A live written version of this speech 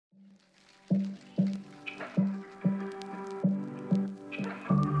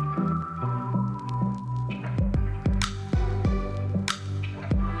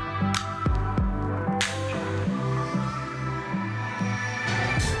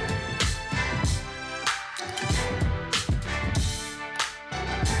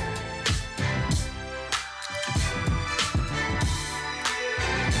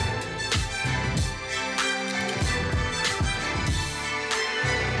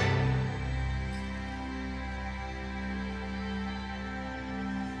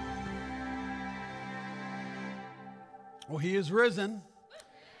Well, he is risen.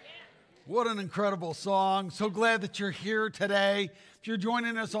 What an incredible song. So glad that you're here today. If you're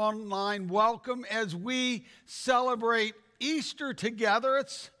joining us online, welcome as we celebrate Easter together.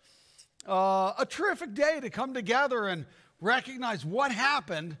 It's a terrific day to come together and recognize what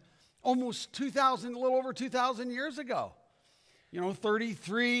happened almost a little over 2,000 years ago.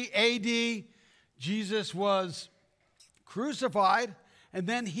 33 AD, Jesus was crucified, and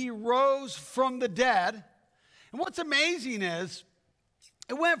then he rose from the dead. And what's amazing is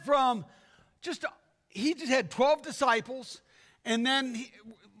it went from he just had 12 disciples, and then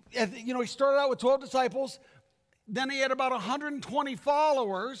he started out with 12 disciples. Then he had about 120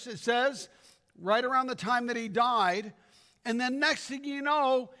 followers, it says, right around the time that he died. And then next thing you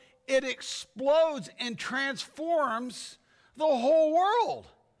know, it explodes and transforms the whole world.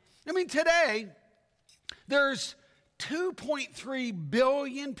 I mean, today, there's 2.3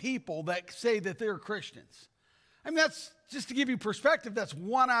 billion people that say that they're Christians. I mean, that's just to give you perspective, that's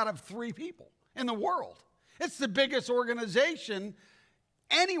 1 out of 3 people in the world. It's the biggest organization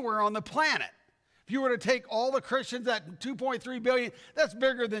anywhere on the planet. If you were to take all the Christians, that 2.3 billion, that's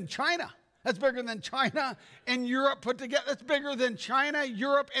bigger than China. That's bigger than China and Europe put together. That's bigger than China,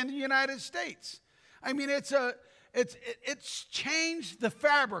 Europe, and the United States. I mean, it's changed the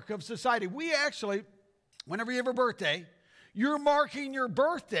fabric of society. We actually, whenever you have a birthday, you're marking your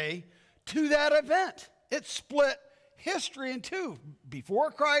birthday to that event. It split history in two,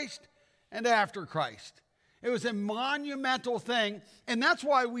 before Christ and after Christ. It was a monumental thing, and that's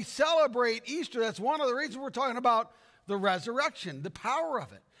why we celebrate Easter. That's one of the reasons we're talking about the resurrection, the power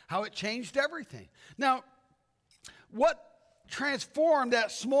of it, how it changed everything. Now, what transformed that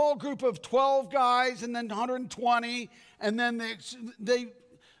small group of 12 guys and then 120, and then they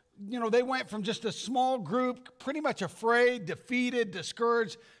went from just a small group, pretty much afraid, defeated,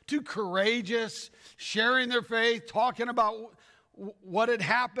 discouraged, to courageous, sharing their faith, talking about what had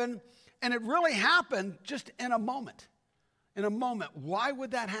happened. And it really happened just in a moment. In a moment. Why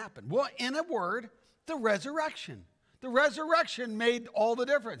would that happen? Well, in a word, the resurrection. The resurrection made all the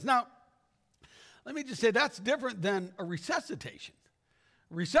difference. Now, let me just say that's different than a resuscitation.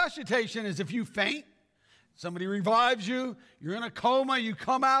 Resuscitation is if you faint, somebody revives you, you're in a coma, you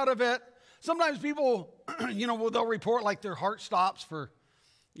come out of it. Sometimes people, they'll report like their heart stops for,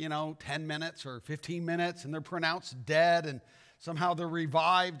 10 minutes or 15 minutes, and they're pronounced dead, and somehow they're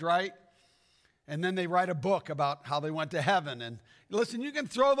revived, right? And then they write a book about how they went to heaven. And listen, you can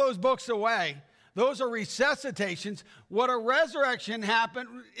throw those books away. Those are resuscitations. What a resurrection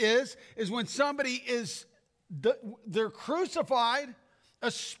is when somebody they're crucified,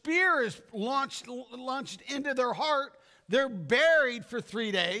 a spear is launched into their heart, they're buried for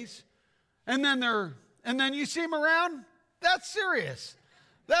 3 days, and then you see them around. That's serious.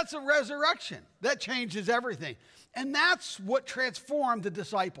 That's a resurrection. That changes everything. And that's what transformed the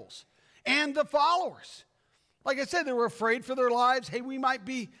disciples and the followers. Like I said, they were afraid for their lives. Hey, we might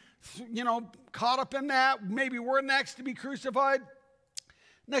be, caught up in that. Maybe we're next to be crucified.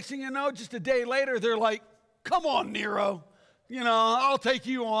 Next thing you know, just a day later, they're like, come on, Nero. I'll take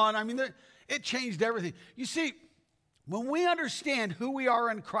you on. I mean, it changed everything. You see, when we understand who we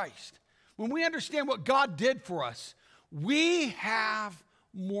are in Christ, when we understand what God did for us, we have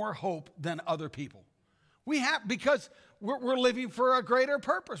more hope than other people. We have, because we're living for a greater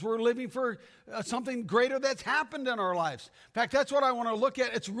purpose. We're living for something greater that's happened in our lives. In fact, that's what I want to look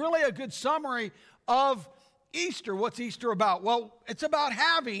at. It's really a good summary of Easter. What's Easter about? Well, it's about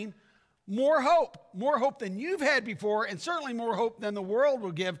having more hope than you've had before, and certainly more hope than the world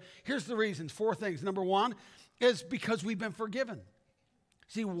will give. Here's the reasons, 4 things. Number 1 is because we've been forgiven.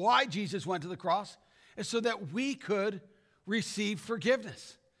 See, why Jesus went to the cross is so that we could receive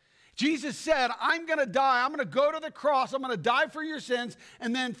forgiveness. Jesus said, I'm going to die. I'm going to go to the cross. I'm going to die for your sins.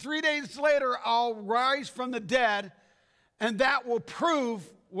 And then 3 days later, I'll rise from the dead. And that will prove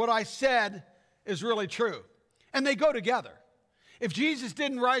what I said is really true. And they go together. If Jesus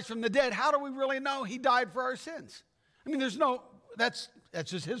didn't rise from the dead, how do we really know he died for our sins? I mean, that's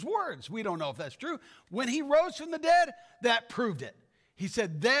just his words. We don't know if that's true. When he rose from the dead, that proved it. He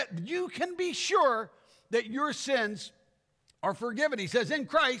said that you can be sure that your sins are forgiven. He says, in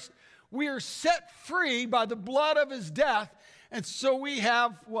Christ, we are set free by the blood of his death. And so we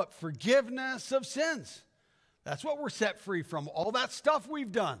have what? Forgiveness of sins. That's what we're set free from. All that stuff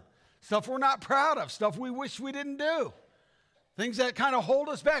we've done, stuff we're not proud of, stuff we wish we didn't do, things that kind of hold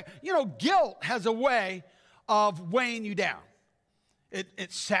us back. Guilt has a way of weighing you down.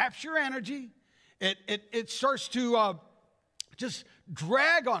 It saps your energy. It starts to just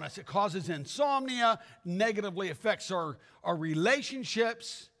drag on us. It causes insomnia, negatively affects our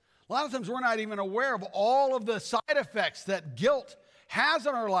relationships. A lot of times we're not even aware of all of the side effects that guilt has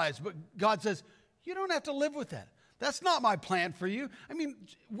on our lives. But God says, you don't have to live with that. That's not my plan for you. I mean,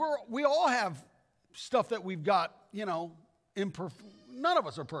 we all have stuff that we've got, imperfect. None of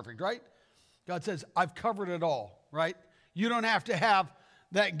us are perfect, right? God says, I've covered it all, right? You don't have to have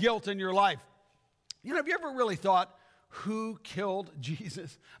that guilt in your life. Have you ever really thought, who killed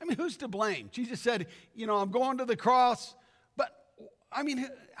Jesus? I mean, who's to blame? Jesus said, I'm going to the cross. But,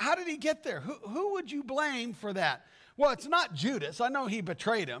 how did he get there? Who would you blame for that? Well, it's not Judas. I know he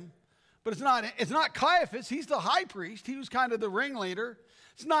betrayed him. But it's not Caiaphas. He's the high priest. He was kind of the ringleader.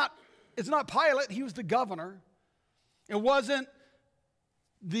 It's not Pilate. He was the governor. It wasn't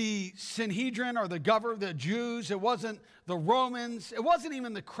the Sanhedrin or the governor, the Jews. It wasn't the Romans. It wasn't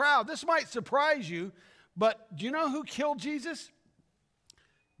even the crowd. This might surprise you, but do you know who killed Jesus?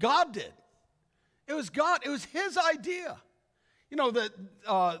 God did. It was God. It was his idea.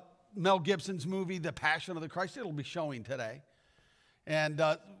 Mel Gibson's movie, The Passion of the Christ, it'll be showing today. And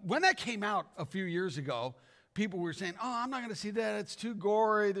when that came out a few years ago, people were saying, I'm not going to see that. It's too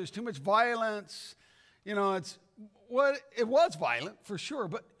gory. There's too much violence. It was violent for sure,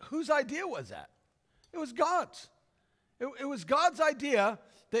 but whose idea was that? It was God's. It was God's idea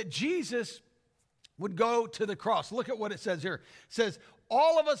that Jesus would go to the cross. Look at what it says here. It says,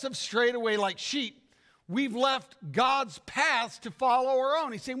 all of us have strayed away like sheep. We've left God's paths to follow our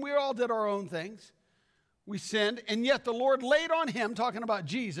own. He's saying we all did our own things. We sinned, and yet the Lord laid on him, talking about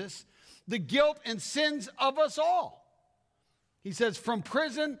Jesus, the guilt and sins of us all. He says, from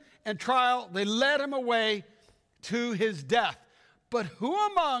prison and trial, they led him away to his death. But who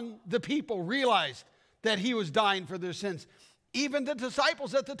among the people realized that he was dying for their sins? Even the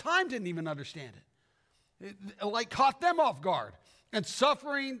disciples at the time didn't even understand it. It caught them off guard and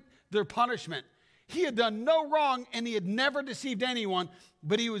suffering their punishment. He had done no wrong and he had never deceived anyone,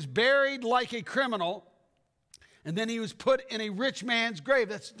 but he was buried like a criminal. And then he was put in a rich man's grave.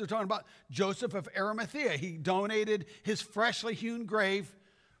 They're talking about Joseph of Arimathea. He donated his freshly hewn grave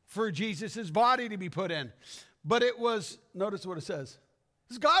for Jesus' body to be put in. But it was, notice what it says.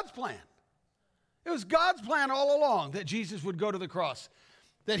 It's God's plan. It was God's plan all along that Jesus would go to the cross,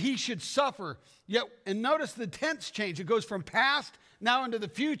 that he should suffer. Yet, and notice the tense change. It goes from past now into the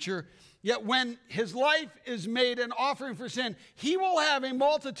future. Yet when his life is made an offering for sin, he will have a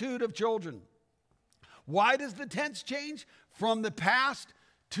multitude of children. Why does the tense change from the past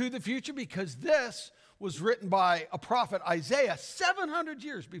to the future? Because this was written by a prophet, Isaiah, 700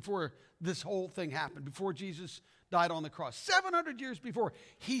 years before this whole thing happened, before Jesus died on the cross. 700 years before.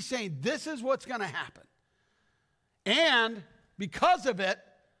 He's saying this is what's going to happen. And because of it,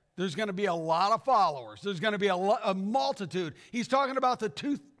 there's going to be a lot of followers. There's going to be a multitude. He's talking about the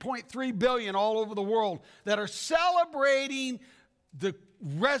 2.3 billion all over the world that are celebrating the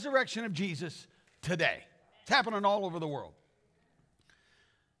resurrection of Jesus today. It's happening all over the world.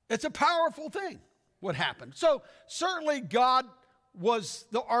 It's a powerful thing, what happened. So certainly God was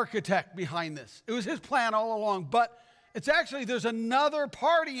the architect behind this. It was his plan all along, but it's actually, there's another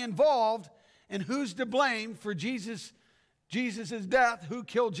party involved, and who's to blame for Jesus' death? Who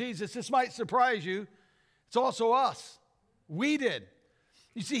killed Jesus? This might surprise you. It's also us. We did.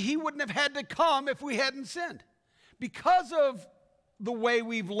 You see, he wouldn't have had to come if we hadn't sinned. Because of the way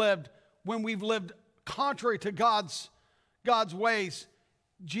we've lived, when we've lived contrary to God's ways,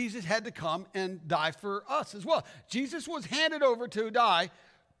 Jesus had to come and die for us as well. Jesus was handed over to die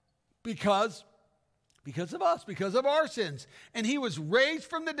because of us, because of our sins. And he was raised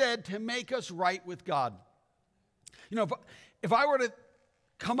from the dead to make us right with God. If I were to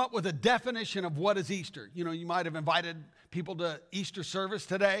come up with a definition of what is Easter, you might have invited people to Easter service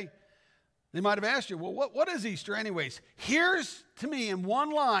today. They might have asked you, well, what is Easter anyways? Here's, to me, in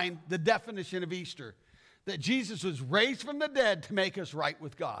one line, the definition of Easter. That Jesus was raised from the dead to make us right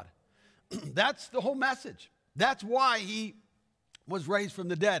with God. That's the whole message. That's why he was raised from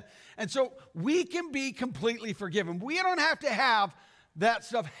the dead. And so we can be completely forgiven. We don't have to have that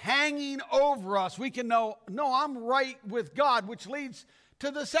stuff hanging over us. We can know, no, I'm right with God, which leads to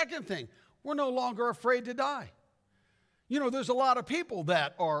the second thing. We're no longer afraid to die. There's a lot of people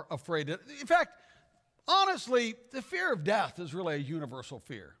that are afraid to. In fact, honestly, the fear of death is really a universal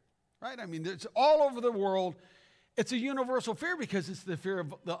fear, right? I mean, it's all over the world. It's a universal fear because it's the fear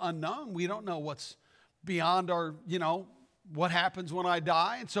of the unknown. We don't know what's beyond our, what happens when I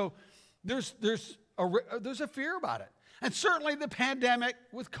die. And so there's a fear about it. And certainly the pandemic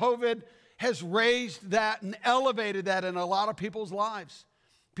with COVID has raised that and elevated that in a lot of people's lives.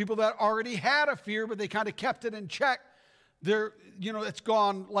 People that already had a fear, but they kind of kept it in check. It's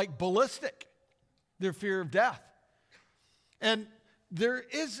gone like ballistic, their fear of death. And there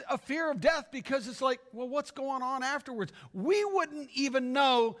is a fear of death because it's like, well, what's going on afterwards? We wouldn't even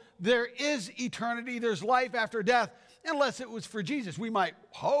know there is eternity, there's life after death, unless it was for Jesus. We might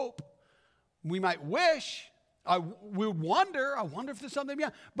hope, we might wish, we would wonder, I wonder if there's something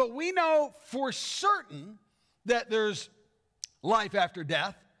beyond. But we know for certain that there's life after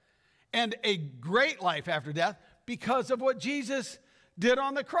death and a great life after death because of what Jesus did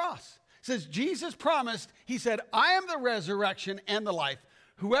on the cross. It says Jesus promised, he said, I am the resurrection and the life.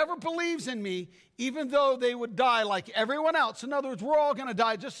 Whoever believes in me, even though they would die like everyone else. In other words, we're all going to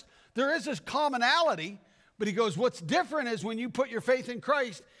die. Just there is this commonality. But he goes, what's different is when you put your faith in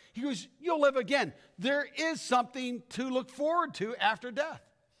Christ, he goes, you'll live again. There is something to look forward to after death.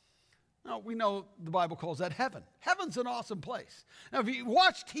 Now, we know the Bible calls that heaven. Heaven's an awesome place. Now, if you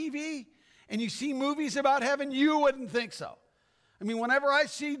watch TV and you see movies about heaven, you wouldn't think so. I mean, whenever I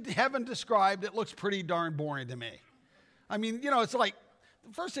see heaven described, it looks pretty darn boring to me. I mean, it's like,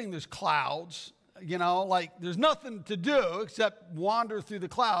 the first thing, there's clouds, like there's nothing to do except wander through the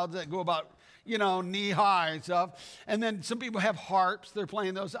clouds that go about, knee high and stuff. And then some people have harps, they're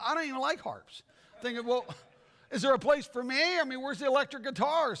playing those. I don't even like harps. Thinking, well, is there a place for me? I mean, where's the electric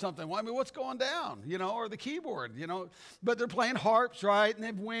guitar or something? Well, I mean, what's going down, or the keyboard, But they're playing harps, right? And they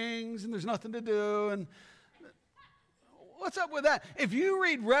have wings and there's nothing to do. And what's up with that? If you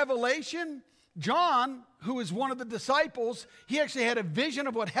read Revelation, John, who is one of the disciples, he actually had a vision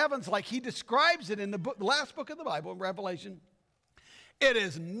of what heaven's like. He describes it in the last book of the Bible, in Revelation. It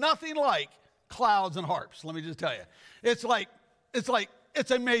is nothing like clouds and harps, let me just tell you.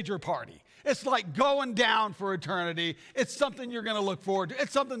 It's a major party. It's like going down for eternity. It's something you're going to look forward to.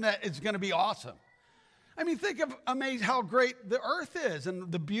 It's something that is going to be awesome. I mean, think of how great the earth is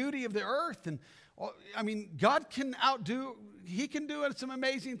and the beauty of the earth. And I mean, God can he can do some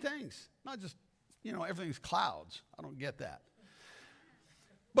amazing things. Not just, everything's clouds. I don't get that.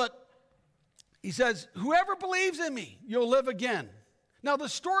 But he says, whoever believes in me, you'll live again. Now, the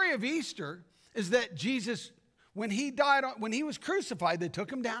story of Easter is that Jesus, when he was crucified, they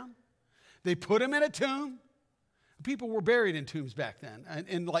took him down. They put him in a tomb. People were buried in tombs back then,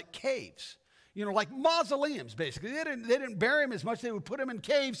 in like caves. Like mausoleums, basically. They didn't bury him as much. They would put him in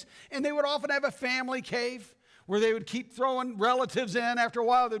caves, and they would often have a family cave where they would keep throwing relatives in. After a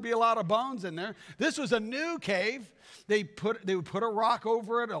while, there'd be a lot of bones in there. This was a new cave. They would put a rock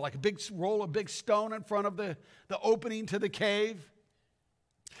over it, or like a big stone in front of the opening to the cave.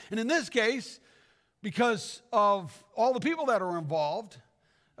 And in this case, because of all the people that are involved,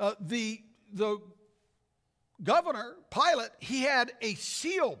 the governor, Pilate, he had a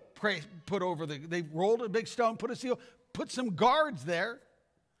seal put over they rolled a big stone, put a seal, put some guards there.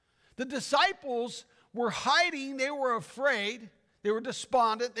 The disciples were hiding. They were afraid. They were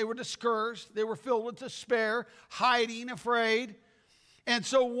despondent. They were discouraged. They were filled with despair, hiding, afraid. And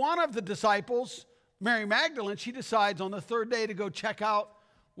so one of the disciples, Mary Magdalene, she decides on the third day to go check out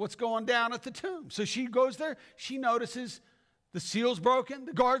what's going down at the tomb. So she goes there. She notices the seal's broken.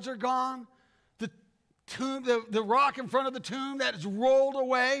 The guards are gone. The rock in front of the tomb that is rolled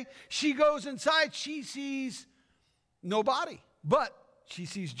away. She goes inside. She sees no body, but she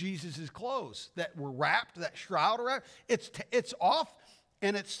sees Jesus' clothes that were wrapped, that shroud wrapped. It's off,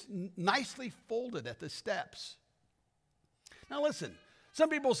 and it's nicely folded at the steps. Now listen, some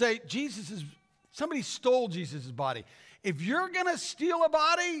people say somebody stole Jesus' body. If you're going to steal a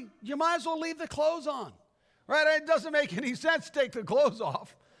body, you might as well leave the clothes on, right? It doesn't make any sense to take the clothes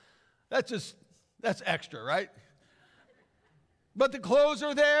off. That's extra, right? But the clothes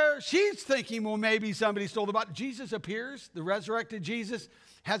are there. She's thinking, well, maybe somebody stole the body. Jesus appears. The resurrected Jesus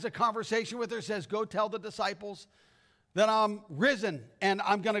has a conversation with her, says, go tell the disciples that I'm risen, and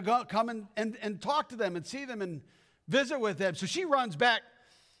I'm going to come and talk to them and see them and visit with them. So she runs back,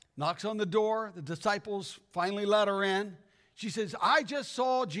 knocks on the door. The disciples finally let her in. She says, I just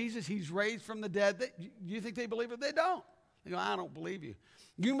saw Jesus. He's raised from the dead. Do you think they believe it? They don't. They go, I don't believe you.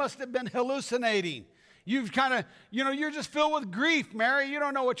 You must have been hallucinating. You've kind of, you're just filled with grief, Mary. You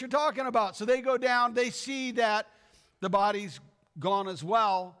don't know what you're talking about. So they go down. They see that the body's gone as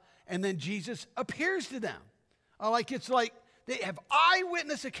well. And then Jesus appears to them. It's like they have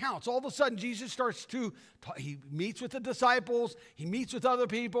eyewitness accounts. All of a sudden, Jesus starts to talk. He meets with the disciples. He meets with other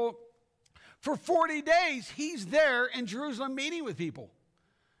people. For 40 days, he's there in Jerusalem meeting with people.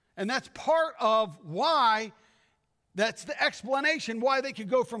 And that's part of why, that's the explanation why they could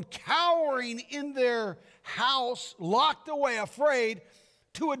go from cowering in their house, locked away, afraid,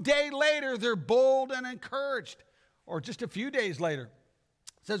 to a day later, they're bold and encouraged. Or just a few days later.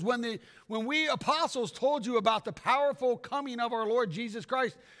 It says, when we apostles told you about the powerful coming of our Lord Jesus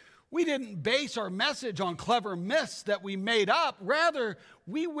Christ, We didn't base our message on clever myths that we made up. Rather,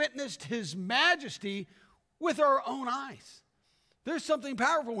 we witnessed his majesty with our own eyes. There's something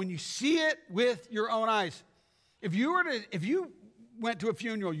powerful when you see it with your own eyes. If you went to a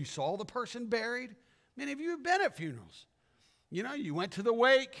funeral, you saw the person buried. Many of you have been at funerals. You know, you went to the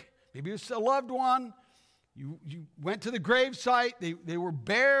wake. Maybe it's a loved one. You went to the grave site. They were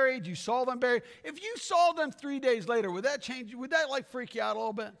buried. You saw them buried. If you saw them 3 days later, would that change you? Would that like freak you out a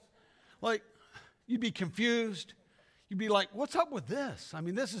little bit? Like, you'd be confused. You'd be like, what's up with this? I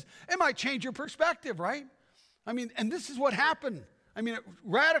mean, it might change your perspective, right? I mean, and this is what happened. I mean, it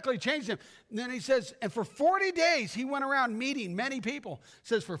radically changed him. And then he says, and for 40 days, he went around meeting many people. It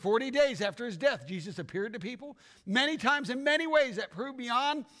says for 40 days after his death, Jesus appeared to people many times in many ways that proved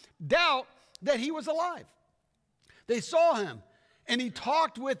beyond doubt that he was alive. They saw him, and he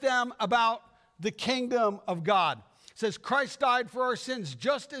talked with them about the kingdom of God. It says, Christ died for our sins,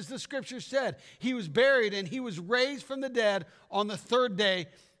 just as the scripture said. He was buried, and he was raised from the dead on the third day.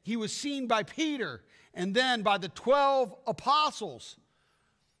 He was seen by Peter, and then by the 12 apostles.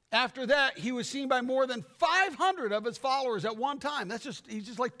 After that, he was seen by more than 500 of his followers at one time. He's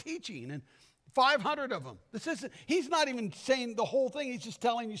just like teaching, and 500 of them. He's not even saying the whole thing. He's just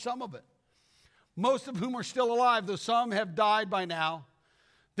telling you some of it. Most of whom are still alive, though some have died by now.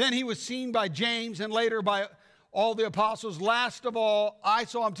 Then he was seen by James, and later by all the apostles. Last of all, I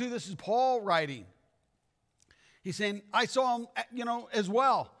saw him too. This is Paul writing. He's saying, I saw him, as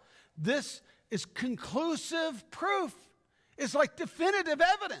well. This is conclusive proof. It's like definitive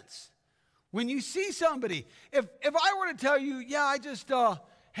evidence. When you see somebody, if I were to tell you, yeah, I just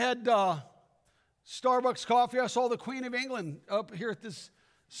had Starbucks coffee. I saw the Queen of England up here at this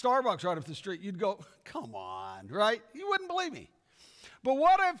Starbucks right up the street. You'd go, come on, right? You wouldn't believe me. But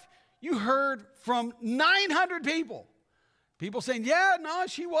what if you heard from 900 people? People saying, yeah, no,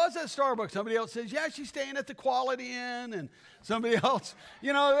 she was at Starbucks. Somebody else says, yeah, she's staying at the Quality Inn. And somebody else,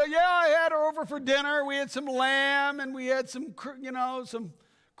 yeah, I had her over for dinner. We had some lamb and we had some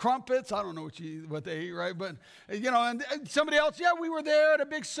crumpets. I don't know what they eat, right? But, and somebody else, yeah, we were there at a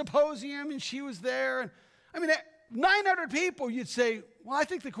big symposium and she was there. And I mean, 900 people, you'd say, well, I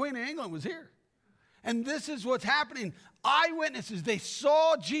think the Queen of England was here. And this is what's happening. Eyewitnesses, they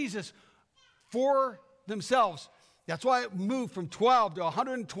saw Jesus for themselves. That's why it moved from 12 to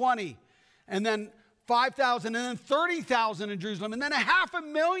 120, and then 5,000, and then 30,000 in Jerusalem, and then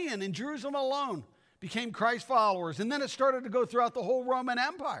 500,000 in Jerusalem alone became Christ followers. And then it started to go throughout the whole Roman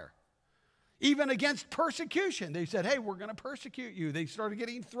Empire, even against persecution. They said, hey, we're going to persecute you. They started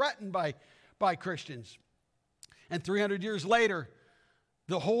getting threatened by Christians. And 300 years later,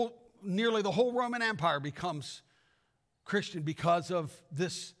 nearly the whole Roman Empire becomes Christian because of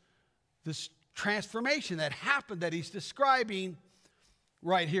this transformation that happened that he's describing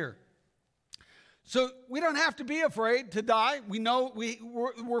right here. So we don't have to be afraid to die. We know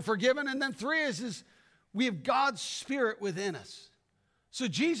we're forgiven. And then 3 is we have God's Spirit within us. So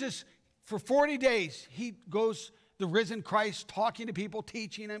Jesus, for 40 days, he goes, the risen Christ, talking to people,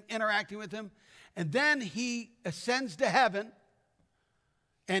 teaching them, interacting with them. And then he ascends to heaven.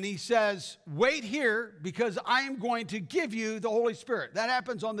 And he says, wait here because I am going to give you the Holy Spirit. That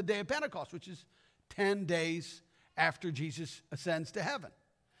happens on the day of Pentecost, which is 10 days after Jesus ascends to heaven.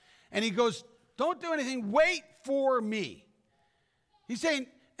 And he goes, don't do anything. Wait for me. He's saying,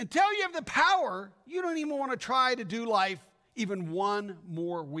 until you have the power, you don't even want to try to do life even one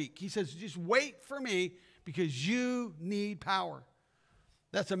more week. He says, just wait for me because you need power.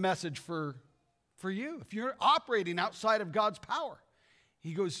 That's a message for you. If you're operating outside of God's power.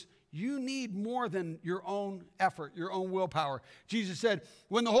 He goes, you need more than your own effort, your own willpower. Jesus said,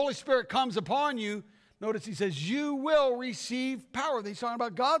 when the Holy Spirit comes upon you, notice he says, you will receive power. He's talking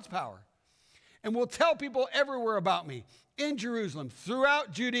about God's power. And will tell people everywhere about me, in Jerusalem,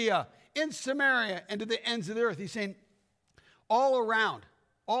 throughout Judea, in Samaria, and to the ends of the earth. He's saying, all around.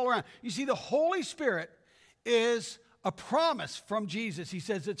 You see, the Holy Spirit is a promise from Jesus. He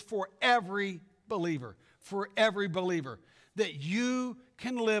says it's for every believer, that you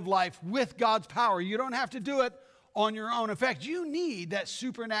can live life with God's power. You don't have to do it on your own. In fact, you need that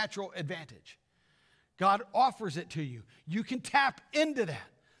supernatural advantage. God offers it to you. You can tap into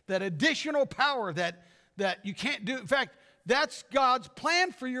that additional power that you can't do. In fact, that's God's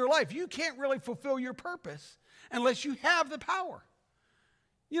plan for your life. You can't really fulfill your purpose unless you have the power.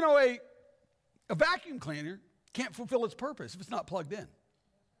 You know, a vacuum cleaner can't fulfill its purpose if it's not plugged in.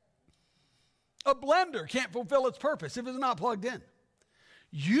 A blender can't fulfill its purpose if it's not plugged in.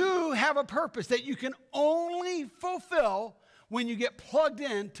 You have a purpose that you can only fulfill when you get plugged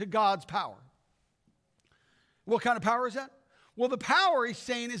in to God's power. What kind of power is that? Well, the power, he's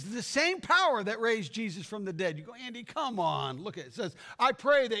saying, is the same power that raised Jesus from the dead. You go, Andy, come on. Look at it. It says, I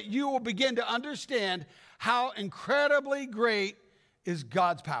pray that you will begin to understand how incredibly great is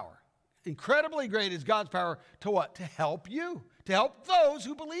God's power. Incredibly great is God's power to what? To help you, to help those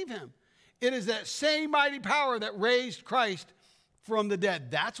who believe him. It is that same mighty power that raised Christ from the dead.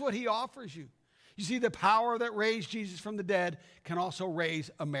 That's what he offers you. You see, the power that raised Jesus from the dead can also raise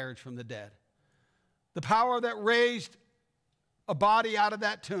a marriage from the dead. The power that raised a body out of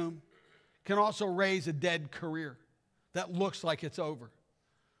that tomb can also raise a dead career that looks like it's over.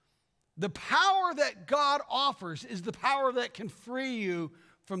 The power that God offers is the power that can free you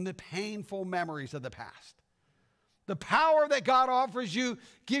from the painful memories of the past. The power that God offers you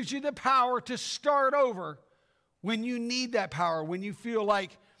gives you the power to start over when you need that power, when you feel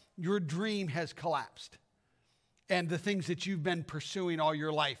like your dream has collapsed and the things that you've been pursuing all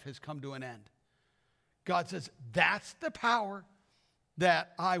your life has come to an end. God says, that's the power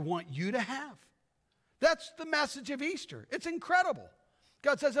that I want you to have. That's the message of Easter. It's incredible.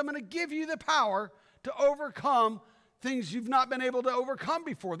 God says, I'm going to give you the power to overcome things you've not been able to overcome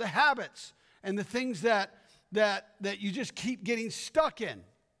before, the habits and the things that you just keep getting stuck in,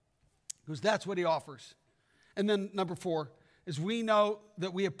 because that's what he offers. And then number 4 is we know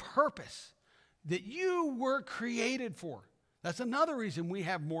that we have purpose that you were created for. That's another reason we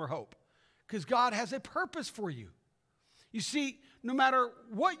have more hope, because God has a purpose for you. You see, no matter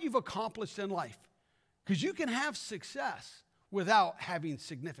what you've accomplished in life, because you can have success without having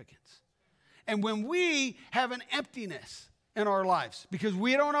significance. And when we have an emptiness in our lives because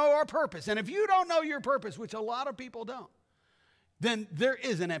we don't know our purpose, and if you don't know your purpose, which a lot of people don't, then there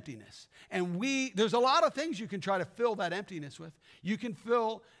is an emptiness. And there's a lot of things you can try to fill that emptiness with. You can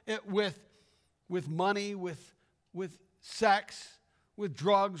fill it with money, with sex, with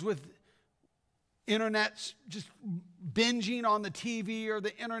drugs, with internet, just binging on the TV or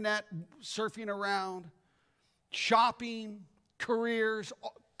the internet, surfing around, shopping, careers,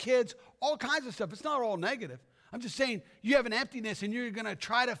 kids, all kinds of stuff. It's not all negative. I'm just saying you have an emptiness and you're going to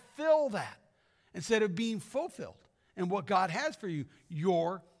try to fill that instead of being fulfilled in what God has for you,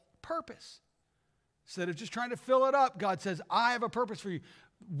 your purpose. Instead of just trying to fill it up, God says, I have a purpose for you.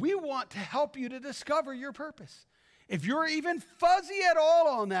 We want to help you to discover your purpose. If you're even fuzzy at all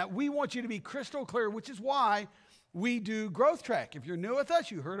on that, we want you to be crystal clear, which is why we do Growth Track. If you're new with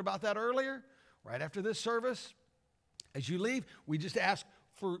us, you heard about that earlier, right after this service. As you leave, we just ask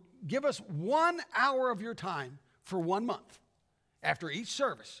give us 1 hour of your time for 1 month after each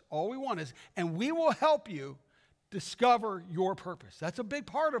service. All we want is, and we will help you discover your purpose. That's a big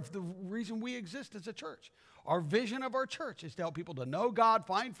part of the reason we exist as a church. Our vision of our church is to help people to know God,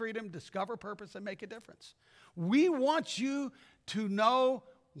 find freedom, discover purpose, and make a difference. We want you to know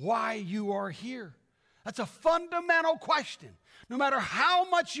why you are here. That's a fundamental question. No matter how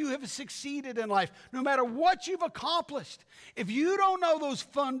much you have succeeded in life, no matter what you've accomplished, if you don't know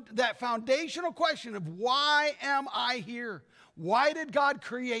that foundational question of why am I here? Why did God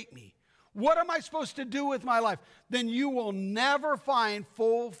create me? What am I supposed to do with my life? Then you will never find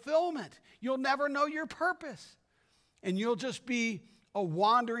fulfillment. You'll never know your purpose. And you'll just be a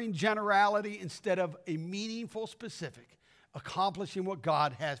wandering generality instead of a meaningful specific, accomplishing what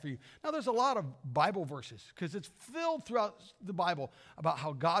God has for you. Now, there's a lot of Bible verses because it's filled throughout the Bible about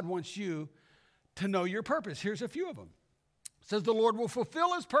how God wants you to know your purpose. Here's a few of them. It says, the Lord will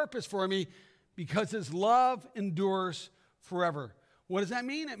fulfill his purpose for me because his love endures forever. What does that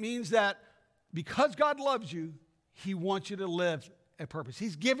mean? It means that because God loves you, he wants you to live a purpose.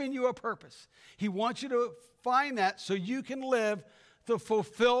 He's given you a purpose. He wants you to find that so you can live the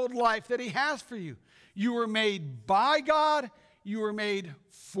fulfilled life that he has for you. You were made by God. You were made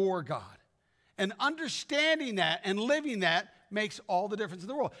for God. And understanding that and living that makes all the difference in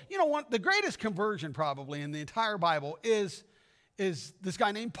the world. You know, the greatest conversion probably in the entire Bible is this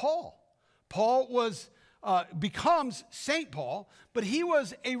guy named Paul. Paul becomes St. Paul, but he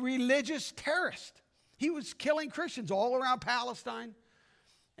was a religious terrorist. He was killing Christians all around Palestine.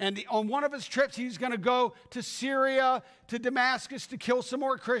 And on one of his trips, he was going to go to Syria, to Damascus to kill some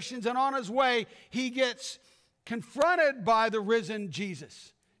more Christians. And on his way, he gets confronted by the risen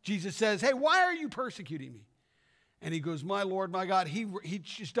Jesus. Jesus says, hey, why are you persecuting me? And he goes, my Lord, my God. He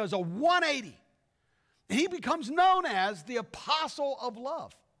just does a 180. And he becomes known as the Apostle of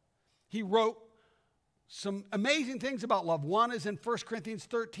Love. He wrote some amazing things about love. One is in 1 Corinthians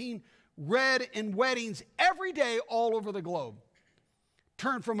 13, read in weddings every day all over the globe.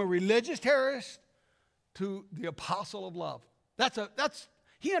 Turned from a religious terrorist to the apostle of love.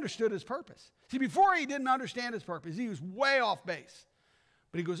 He understood his purpose. See, before he didn't understand his purpose, he was way off base.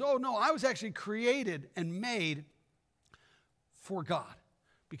 But he goes, oh no, I was actually created and made for God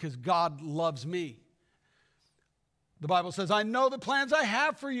because God loves me. The Bible says, I know the plans I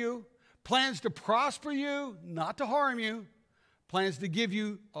have for you, plans to prosper you, not to harm you, plans to give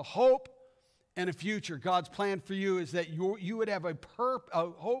you a hope and a future. God's plan for you is that you would have a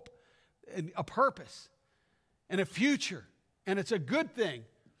hope and a purpose and a future, and it's a good thing.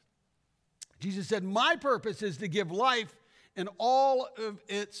 Jesus said, my purpose is to give life in all of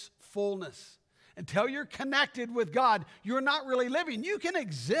its fullness. Until you're connected with God, you're not really living. You can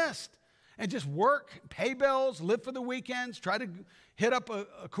exist and just work, pay bills, live for the weekends, try to hit up a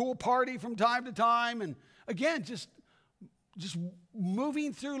cool party from time to time. And again, just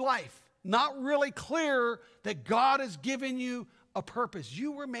moving through life, not really clear that God has given you a purpose.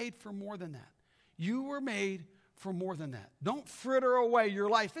 You were made for more than that. You were made for more than that. Don't fritter away your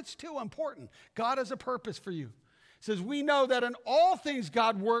life. It's too important. God has a purpose for you. It says, we know that in all things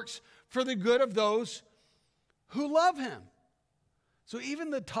God works for the good of those who love him. So even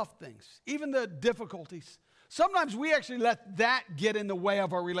the tough things, even the difficulties, sometimes we actually let that get in the way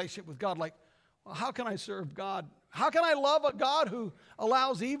of our relationship with God. Like, well, how can I serve God? How can I love a God who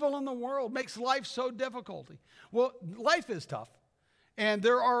allows evil in the world, makes life so difficult? Well, life is tough. And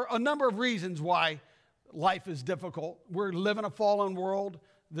there are a number of reasons why life is difficult. We're living a fallen world.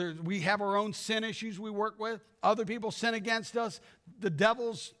 We have our own sin issues we work with. Other people sin against us. The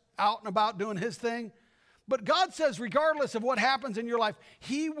devil's out and about doing his thing. But God says, regardless of what happens in your life,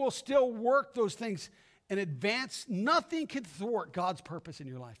 he will still work those things in advance. Nothing can thwart God's purpose in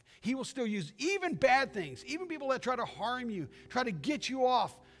your life. He will still use even bad things, even people that try to harm you, try to get you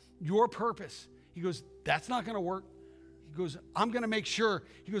off your purpose. He goes, that's not going to work. He goes, I'm going to make sure.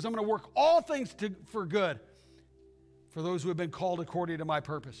 He goes, I'm going to work all things for good for those who have been called according to my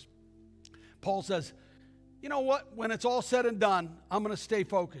purpose. Paul says, you know what? When it's all said and done, I'm going to stay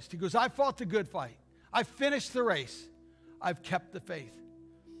focused. He goes, I fought the good fight. I finished the race. I've kept the faith.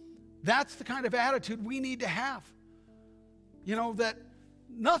 That's the kind of attitude we need to have. You know, that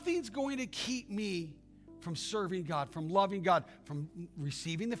nothing's going to keep me from serving God, from loving God, from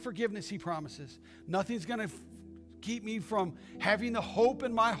receiving the forgiveness he promises. Nothing's going to keep me from having the hope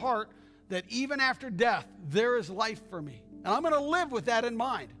in my heart that even after death, there is life for me. And I'm going to live with that in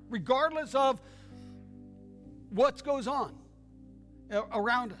mind, regardless of what goes on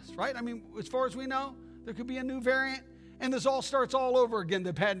around us, right? I mean, as far as we know, there could be a new variant, and this all starts all over again,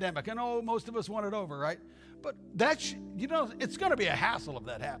 the pandemic. I know most of us want it over, right? But that's, it's going to be a hassle if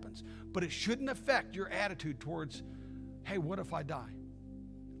that happens. But it shouldn't affect your attitude towards, hey, what if I die?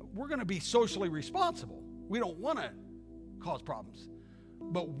 We're going to be socially responsible. We don't want to cause problems.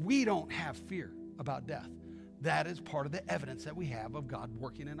 But we don't have fear about death. That is part of the evidence that we have of God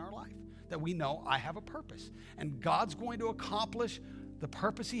working in our life. That we know I have a purpose. And God's going to accomplish the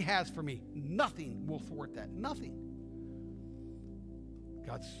purpose he has for me. Nothing will thwart that. Nothing.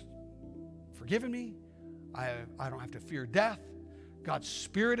 God's forgiven me. I don't have to fear death. God's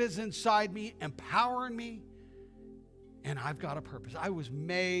Spirit is inside me, empowering me. And I've got a purpose. I was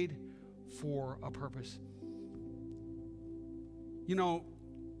made for a purpose. You know,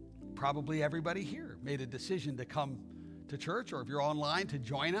 probably everybody here made a decision to come to church, or if you're online, to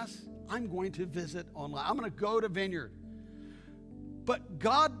join us. I'm going to visit online. I'm going to go to Vineyard. But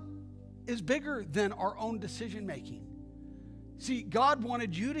God is bigger than our own decision making. See, God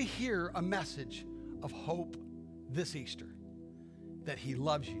wanted you to hear a message of hope this Easter. That he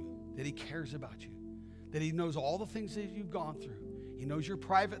loves you, that he cares about you, that he knows all the things that you've gone through. He knows your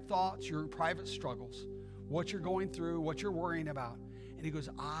private thoughts, your private struggles, what you're going through, what you're worrying about. And he goes,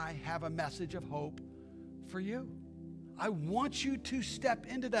 I have a message of hope for you. I want you to step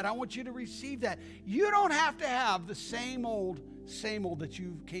into that. I want you to receive that. You don't have to have the same old that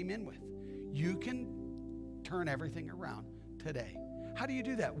you came in with. You can turn everything around today. How do you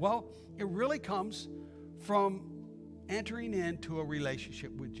do that? Well, it really comes from entering into a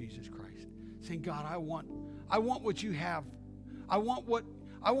relationship with Jesus Christ. Saying, God, I want what you have. I want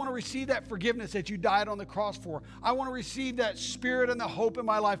to receive that forgiveness that you died on the cross for. I want to receive that Spirit and the hope in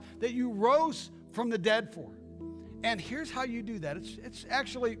my life that you rose from the dead for. And here's how you do that. It's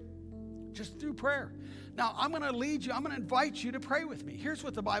actually just through prayer. Now, I'm going to lead you. I'm going to invite you to pray with me. Here's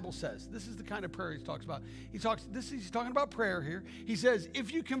what the Bible says. This is the kind of prayer he talks about. He's talking about prayer here. He says,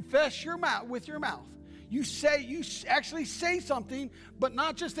 if you confess with your mouth, you actually say something, but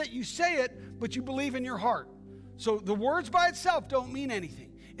not just that you say it, but you believe in your heart. So the words by itself don't mean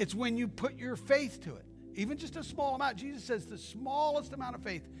anything. It's when you put your faith to it. Even just a small amount. Jesus says the smallest amount of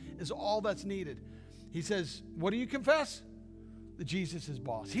faith is all that's needed. He says, what do you confess? That Jesus is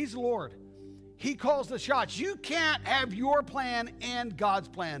boss. He's Lord. He calls the shots. You can't have your plan and God's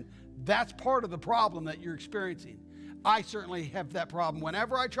plan. That's part of the problem that you're experiencing. I certainly have that problem.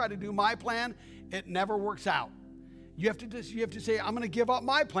 Whenever I try to do my plan, it never works out. You have to say, I'm going to give up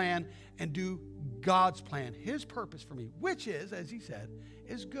my plan and do God's plan, his purpose for me, which is, as he said,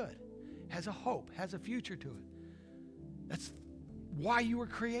 is good, has a hope, has a future to it. That's why you were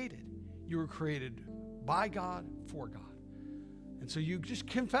created. You were created by God, for God. And so you just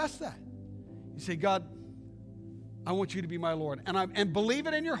confess that. You say, God, I want you to be my Lord. And believe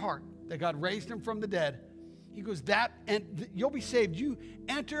it in your heart that God raised him from the dead. He goes, and you'll be saved. You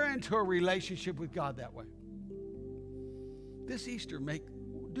enter into a relationship with God that way. This Easter,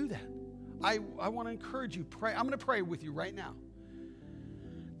 do that. I want to encourage you, pray. I'm going to pray with you right now.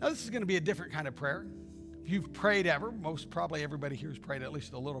 Now, this is going to be a different kind of prayer. If you've prayed ever, probably everybody here has prayed at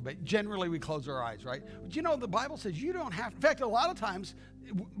least a little bit. Generally, we close our eyes, right? But you know, the Bible says you don't have, in fact, a lot of times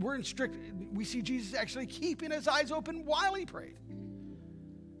we see Jesus actually keeping his eyes open while he prayed.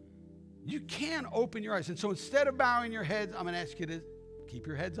 You can open your eyes. And so instead of bowing your heads, I'm going to ask you to keep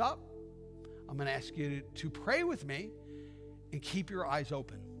your heads up. I'm going to ask you to pray with me and keep your eyes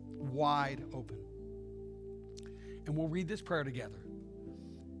open, wide open. And we'll read this prayer together.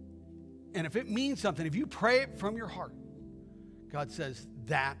 And if it means something, if you pray it from your heart, God says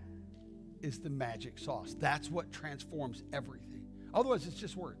that is the magic sauce. That's what transforms everything. Otherwise, it's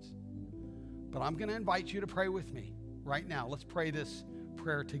just words. But I'm going to invite you to pray with me right now. Let's pray this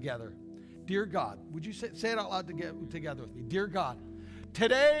prayer together. Dear God, would you say it out loud together with me? Dear God,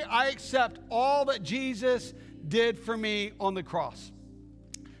 today I accept all that Jesus did for me on the cross.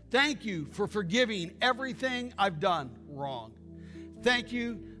 Thank you for forgiving everything I've done wrong. Thank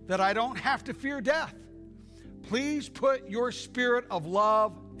you that I don't have to fear death. Please put your spirit of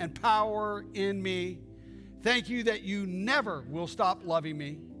love and power in me. Thank you that you never will stop loving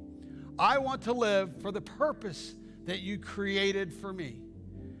me. I want to live for the purpose that you created for me.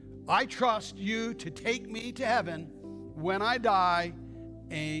 I trust you to take me to heaven when I die.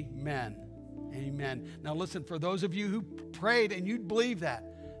 Amen. Amen. Now listen, for those of you who prayed and you believe that,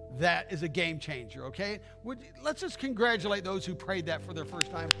 that is a game changer, okay? Let's just congratulate those who prayed that for their first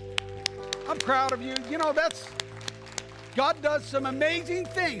time. I'm proud of you. You know, God does some amazing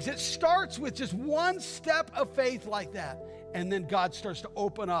things. It starts with just one step of faith like that, and then God starts to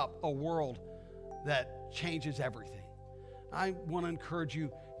open up a world that changes everything. I want to encourage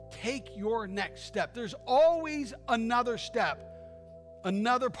you, take your next step. There's always another step,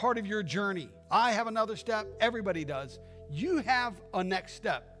 another part of your journey. I have another step. Everybody does. You have a next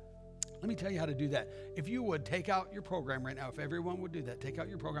step. Let me tell you how to do that. If you would, take out your program right now. If everyone would do that, take out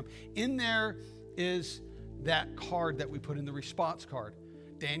your program. In there is that card that we put in, the response card.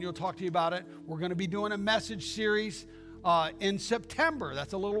 Daniel talked to you about it. We're going to be doing a message series in September.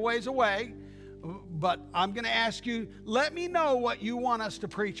 That's a little ways away. But I'm going to ask you, let me know what you want us to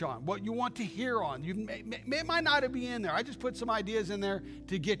preach on, what you want to hear on. It might not be in there. I just put some ideas in there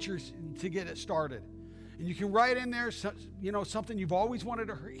to get it started. And you can write in there, something you've always wanted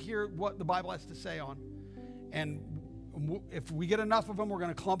to hear what the Bible has to say on. And if we get enough of them, we're going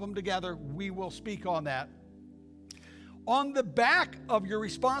to clump them together. We will speak on that. On the back of your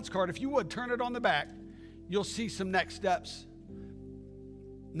response card, if you would, turn it on the back, you'll see some next steps.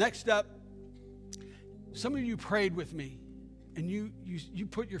 Next step, some of you prayed with me, and you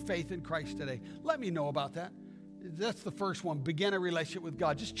put your faith in Christ today. Let me know about that. That's the first one, begin a relationship with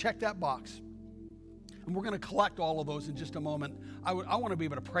God. Just check that box. And we're going to collect all of those in just a moment. I want to be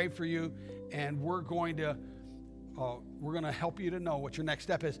able to pray for you, and we're going to help you to know what your next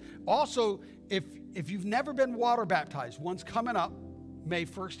step is. Also, if you've never been water baptized, one's coming up May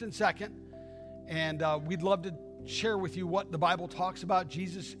 1st and 2nd, and we'd love to share with you what the Bible talks about.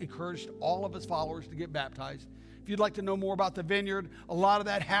 Jesus encouraged all of his followers to get baptized. If you'd like to know more about the Vineyard, a lot of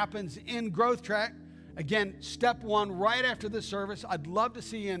that happens in Growth Track. Again, step one, right after this service. I'd love to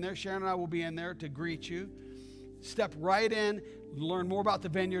see you in there. Sharon and I will be in there to greet you. Step right in, learn more about the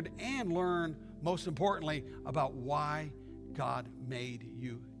Vineyard, and learn, most importantly, about why God made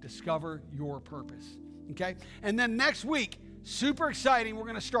you. Discover your purpose, okay? And then next week, super exciting, we're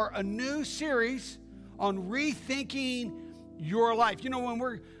going to start a new series on rethinking your life. You know, when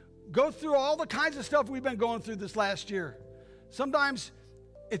we go through all the kinds of stuff we've been going through this last year, sometimes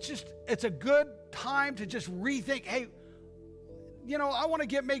it's a good time to just rethink, hey, I want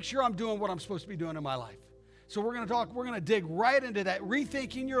to make sure I'm doing what I'm supposed to be doing in my life. So we're going to dig right into that,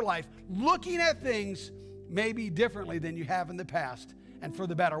 rethinking your life, looking at things maybe differently than you have in the past, and for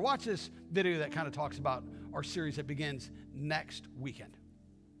the better. Watch this video that kind of talks about our series that begins next weekend.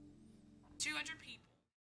 200 people.